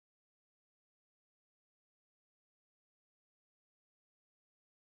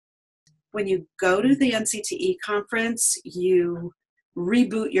when you go to the NCTE conference, you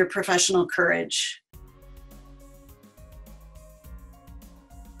reboot your professional courage.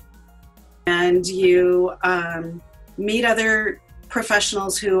 And you meet other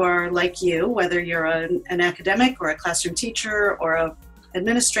professionals who are like you, whether you're an academic or a classroom teacher or an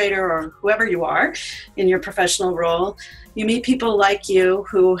administrator or whoever you are in your professional role. You meet people like you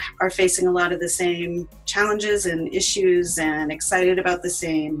who are facing a lot of the same challenges and issues and excited about the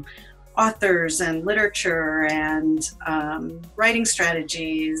same authors and literature and writing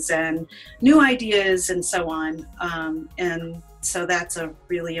strategies and new ideas and so on. And so that's a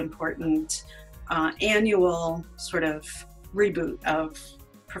really important annual sort of reboot of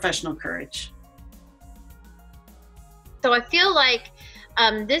professional courage. So I feel like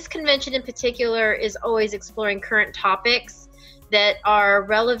this convention in particular is always exploring current topics that are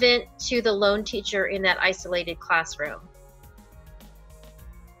relevant to the lone teacher in that isolated classroom.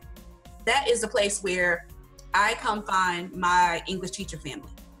 That is the place where I come find my English teacher family.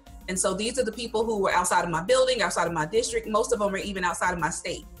 And so these are the people who were outside of my building, outside of my district. Most of them are even outside of my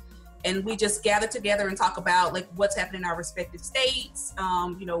state. And we just gather together and talk about like what's happening in our respective states,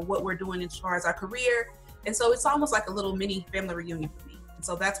 you know, what we're doing as far as our career. And so it's almost like a little mini family reunion for me. And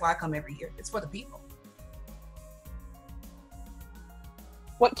so that's why I come every year. It's for the people.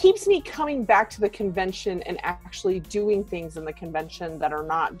 What keeps me coming back to the convention and actually doing things in the convention that are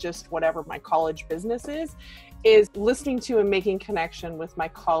not just whatever my college business is listening to and making connection with my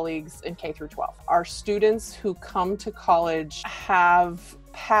colleagues in K through 12. Our students who come to college have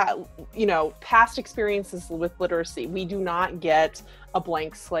past experiences with literacy. We do not get a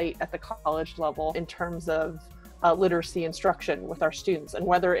blank slate at the college level in terms of literacy instruction with our students. And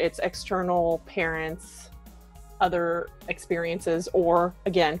whether it's external parents, other experiences, or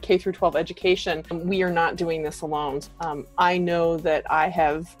again, K through 12 education, we are not doing this alone. I know that I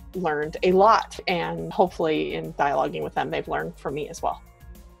have learned a lot, and hopefully in dialoguing with them, they've learned from me as well.